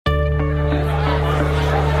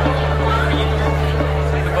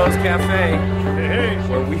Lowe's Cafe, Hey,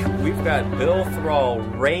 where we've got Bill Thrall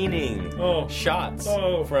raining shots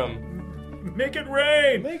from. make it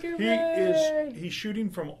rain! Make it rain! He's shooting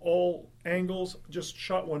from all angles. Just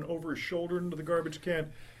shot one over his shoulder into the garbage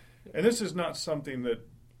can. And this is not something that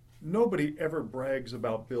nobody ever brags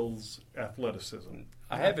about Bill's athleticism.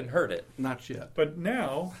 I haven't heard it. Not yet. But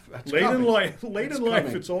now, That's late in coming. life, That's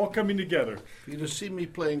coming. it's all coming together. If you'd have seen me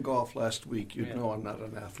playing golf last week, you'd know I'm not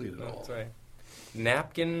an athlete at all. That's right.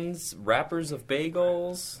 Napkins, wrappers of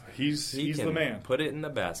bagels. He's He the can man. Put it in the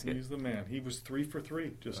basket. He's the man. He was 3 for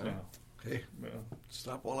 3 just now. Hey, Yeah.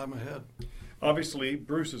 stop while I'm ahead. Obviously,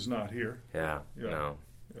 Bruce is not here. Yeah. Yeah. No.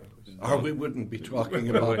 Or we wouldn't be talking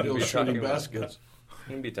about Wouldn't Bill be shooting talking about- baskets.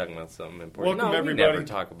 We can be talking about something important. Welcome, no, everybody. we never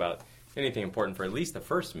talk about anything important for at least the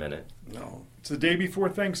first minute. No. It's the day before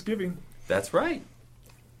Thanksgiving. That's right.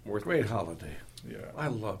 Great holiday. Yeah. I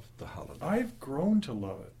love the holiday. I've grown to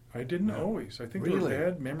love it. I didn't always. I think there Really? were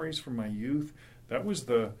bad memories from my youth. That was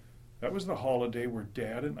the holiday where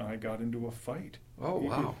Dad and I got into a fight. Oh,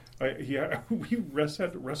 wow. He had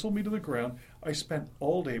to wrestle me to the ground. I spent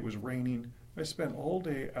all day. It was raining. I spent all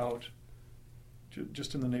day out,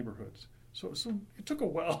 just in the neighborhoods. So it took a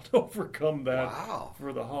while to overcome that Wow.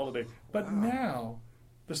 for the holiday. But now,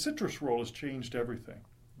 the citrus roll has changed everything.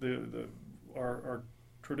 Our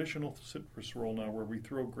traditional citrus roll now, where we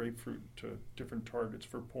throw grapefruit to different targets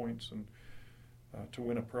for points and to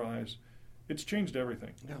win a prize, it's changed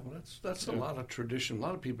everything. Yeah, well, that's a lot of tradition. A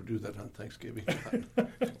lot of people do that on Thanksgiving time.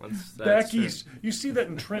 That's Back true. east, you see that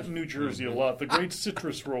in Trenton, New Jersey a lot. The great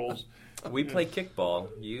citrus rolls. We play kickball.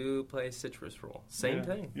 You play citrus roll. Same Yeah.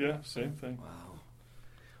 thing. Yeah, same thing. Wow.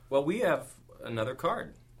 Well, we have another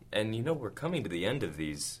card. And we're coming to the end of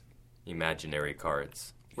these imaginary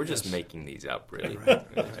cards. We're just Yes. making these up, really.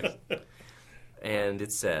 Right. And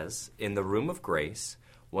it says, in the room of grace,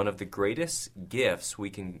 one of the greatest gifts we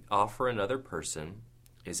can offer another person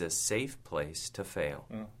is a safe place to fail.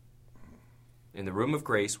 Oh. In the room of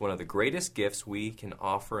grace, one of the greatest gifts we can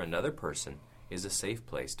offer another person is a safe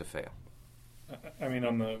place to fail. I mean,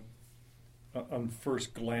 on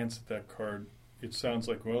first glance at that card, it sounds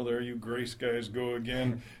like, well, there you Grace guys go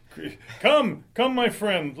again. Come, my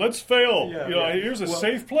friend, let's fail. Yeah. Here's a Well,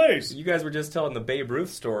 safe place. You guys were just telling the Babe Ruth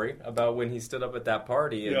story about when he stood up at that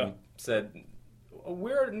party and Yeah. said,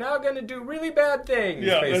 we're now going to do really bad things.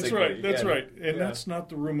 Yeah, basically. that's right. That's Yeah. right. And Yeah. that's not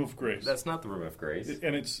the room of grace. That's not the room of grace.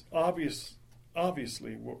 And it's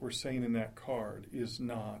obviously what we're saying in that card is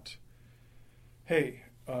not, hey,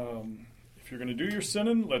 if you're going to do your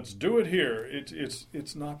sinning, let's do it here.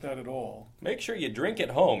 It's not that at all. Make sure you drink at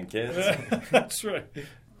home, kids. That's right.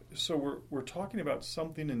 So we're talking about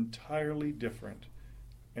something entirely different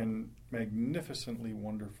and magnificently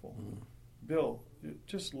wonderful. Bill,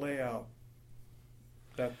 just lay out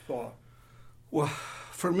that thought. Well,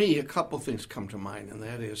 for me, a couple things come to mind, and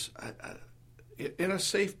that is, in a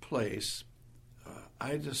safe place,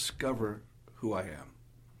 I discover who I am.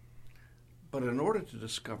 But in order to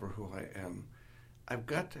discover who I am, I've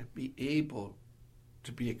got to be able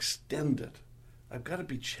to be extended. I've got to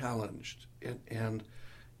be challenged. And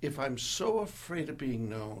if I'm so afraid of being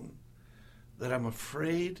known that I'm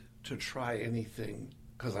afraid to try anything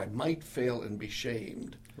because I might fail and be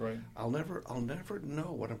shamed, Right. I'll never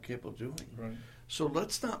know what I'm capable of doing. Right. So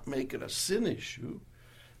let's not make it a sin issue.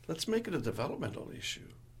 Let's make it a developmental issue.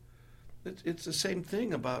 It's the same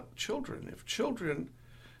thing about children. If children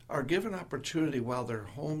are given opportunity while they're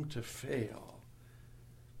home to fail,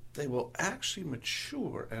 they will actually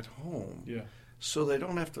mature at home. Yeah. So they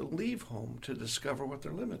don't have to leave home to discover what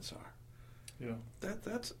their limits are. Yeah.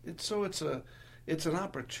 That's it. So it's an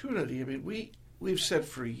opportunity. I mean, we've said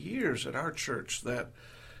for years at our church that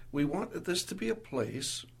we want this to be a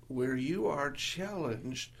place where you are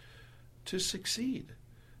challenged to succeed.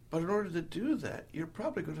 But in order to do that, you're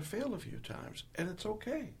probably going to fail a few times, and it's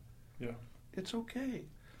okay. Yeah. It's okay.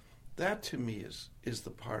 That to me is the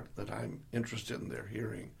part that I'm interested in their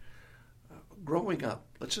hearing. Growing up,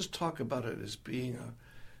 let's just talk about it as being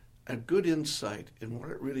a good insight in what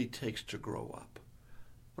it really takes to grow up.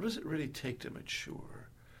 What does it really take to mature?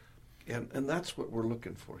 And that's what we're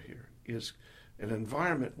looking for here, is an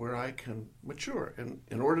environment where I can mature. And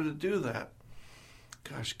in order to do that,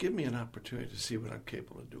 gosh, give me an opportunity to see what I'm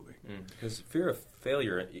capable of doing. Because fear of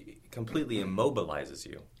failure completely immobilizes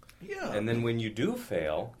you. Yeah. And then when you do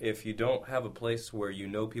fail, if you don't have a place where you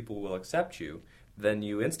know people will accept you, then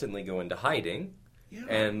you instantly go into hiding, Yeah.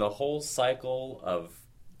 and the whole cycle of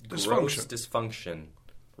gross dysfunction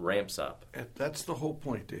ramps up. And that's the whole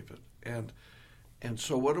point, David. And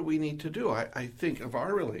so what do we need to do? I think of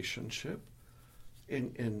our relationship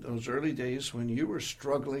in those early days when you were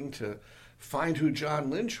struggling to find who John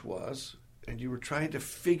Lynch was, and you were trying to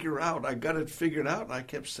figure out, I got it figured out, and I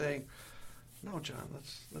kept saying, no, John,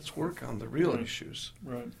 let's work on the real issues.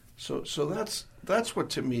 Right. So that's what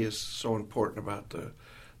to me is so important about the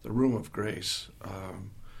Room of Grace.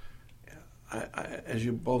 As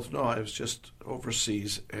you both know, I was just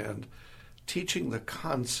overseas and teaching the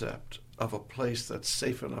concept of a place that's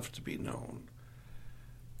safe enough to be known.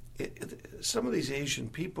 Some of these Asian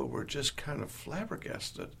people were just kind of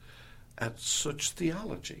flabbergasted at such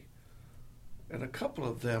theology. And a couple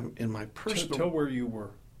of them in my personal... Tell where you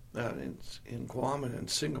were. In Guam and in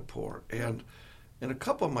Singapore. And in a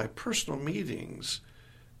couple of my personal meetings,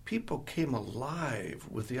 people came alive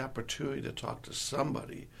with the opportunity to talk to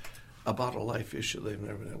somebody about a life issue they've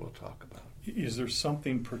never been able to talk about. Is there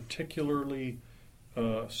something particularly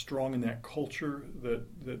strong in that culture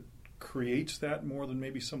that creates that more than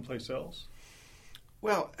maybe someplace else?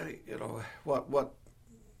 Well, what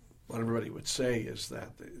everybody would say is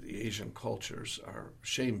that the Asian cultures are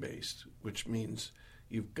shame-based, which means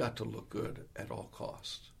you've got to look good at all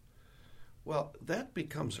costs. Well, that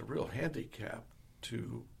becomes a real handicap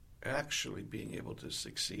to actually being able to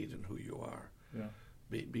succeed in who you are. Yeah.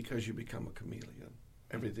 Because you become a chameleon.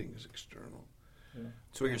 Everything is external. Yeah.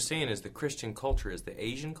 So what you're saying is the Christian culture is the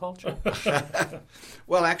Asian culture?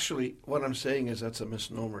 Well, actually, what I'm saying is that's a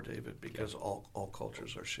misnomer, David, because all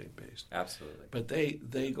cultures are shame-based. Absolutely. But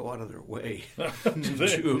they go out of their way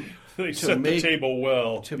they set the table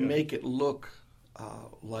well. To make it look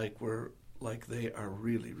like they are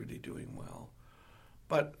really, really doing well.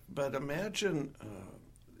 But imagine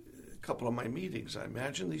a couple of my meetings. I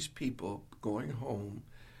imagine these people going home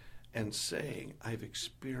and saying, I've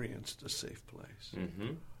experienced a safe place.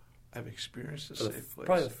 Mm-hmm. I've experienced a safe place.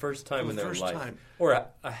 Probably the first time in their life. Time. Or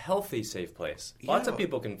a healthy safe place. Lots of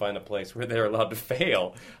people can find a place where they're allowed to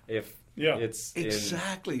fail if it's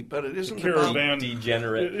exactly, but it isn't Caravan,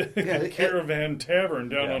 degenerate. Caravan Tavern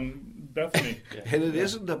down on Bethany. And it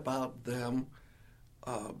isn't about them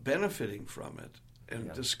benefiting from it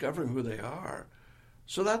and discovering who they are.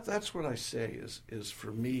 So that's what I say is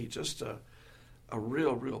for me just a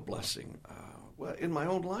real blessing. Well, in my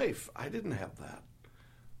own life, I didn't have that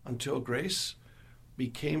until Grace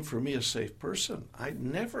became for me a safe person. I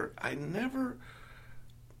never.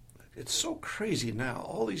 It's so crazy now,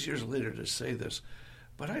 all these years later, to say this,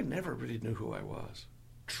 but I never really knew who I was.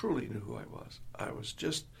 Truly knew who I was.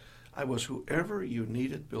 I was whoever you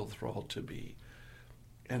needed Bill Thrall to be,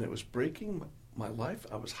 and it was breaking my life.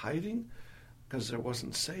 I was hiding because it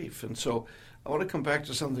wasn't safe, and so I want to come back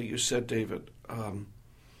to something you said, David.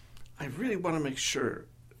 I really want to make sure,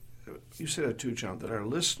 you said it too, John, that our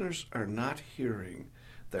listeners are not hearing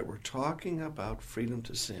that we're talking about freedom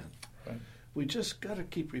to sin. Right. We just got to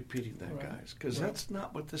keep repeating that, guys, because that's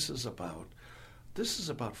not what this is about. This is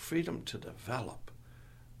about freedom to develop.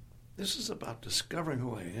 This is about discovering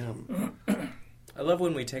who I am. I love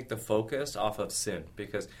when we take the focus off of sin,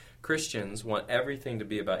 because Christians want everything to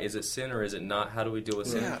be about, is it sin or is it not? How do we deal with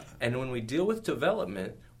sin? Yeah. And when we deal with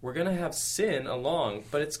development, we're going to have sin along,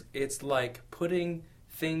 but it's like putting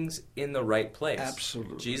things in the right place.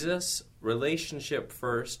 Absolutely. Jesus, relationship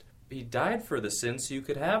first. He died for the sin so you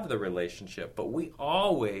could have the relationship. But we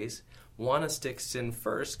always want to stick sin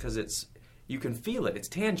first because you can feel it. It's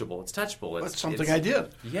tangible. It's touchable. That's something I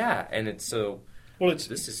did. Yeah, and it's so... Well,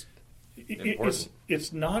 this is important.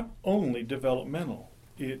 It's not only developmental.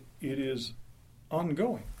 It is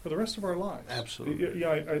ongoing for the rest of our lives. Absolutely.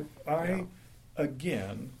 I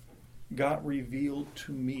again got revealed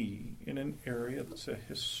to me in an area that's a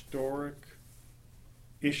historic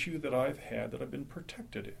issue that I've had that I've been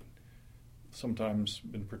protected in. Sometimes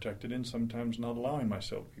been protected in, sometimes not allowing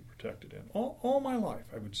myself to be protected in. All my life,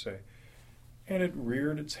 I would say. And it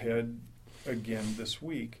reared its head again this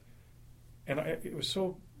week. And it was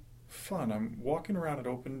so fun. I'm walking around at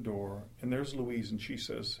Open Door, and there's Louise, and she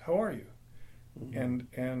says, "How are you?"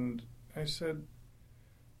 Mm-hmm. And I said,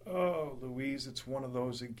 "Oh, Louise, it's one of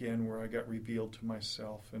those again where I got revealed to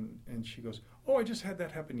myself." And she goes, "Oh, I just had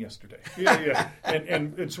that happen yesterday." Yeah.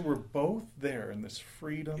 And so we're both there in this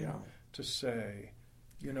freedom to say,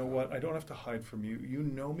 you know what, I don't have to hide from you. You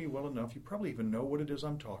know me well enough. You probably even know what it is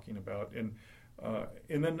I'm talking about. And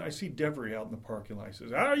then I see Devery out in the parking lot. He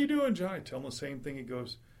says, "How are you doing, John?" I tell him the same thing. He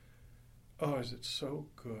goes, "Oh, is it so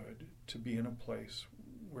good to be in a place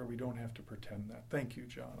where we don't have to pretend that." Thank you,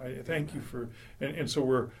 John. I thank you for, and so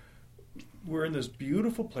we're in this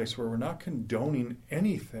beautiful place where we're not condoning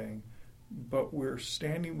anything, but we're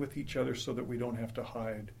standing with each other so that we don't have to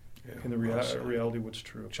hide in the reality what's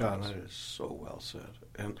true. John, that is so well said.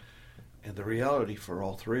 And the reality for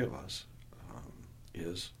all three of us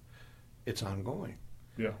is it's ongoing.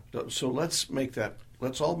 Yeah. So let's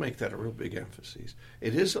all make that a real big emphasis.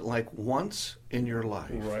 It isn't like once in your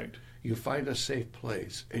life Right. you find a safe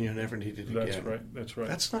place and you never need it again. That's right. That's right.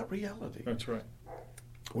 That's not reality. That's right.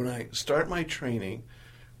 When I start my training,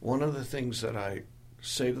 one of the things that I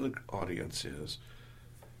say to the audience is,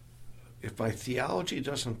 if my theology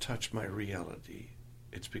doesn't touch my reality,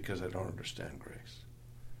 it's because I don't understand grace.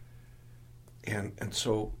 And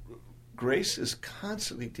so grace is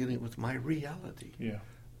constantly dealing with my reality. Yeah.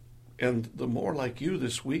 And the more like you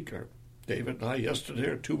this week, or David and I yesterday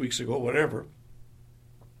or 2 weeks ago, whatever,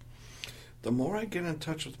 the more I get in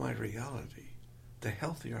touch with my reality, the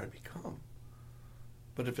healthier I become.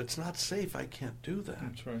 But if it's not safe, I can't do that.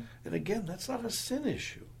 That's right. And again, that's not a sin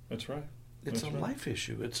issue. That's right. It's That's a right. life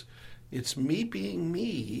issue. It's me being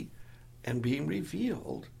me and being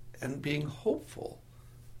revealed and being hopeful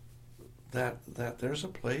that there's a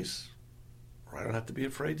place where I don't have to be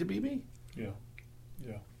afraid to be me. Yeah.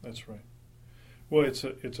 Yeah. That's right. Well, it's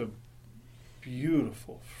a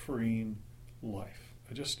beautiful, freeing life.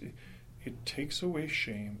 It takes away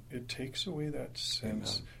shame. It takes away that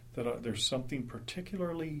sense that there's something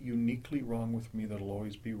particularly uniquely wrong with me that'll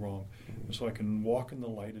always be wrong. And so I can walk in the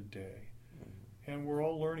light of day. And we're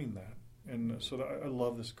all learning that. And so I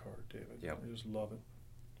love this card, David. Yep. I just love it.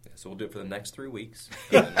 Yeah, so we'll do it for the next 3 weeks.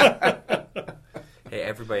 Hey,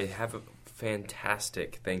 everybody, have a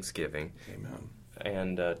fantastic Thanksgiving. Amen.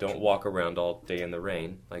 And don't walk around all day in the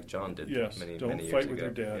rain like John did Yes. many Don't years fight ago. with your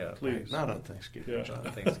dad, Yeah. please. Not on Thanksgiving, Yeah. John.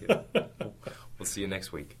 Thanksgiving. We'll see you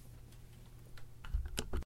next week.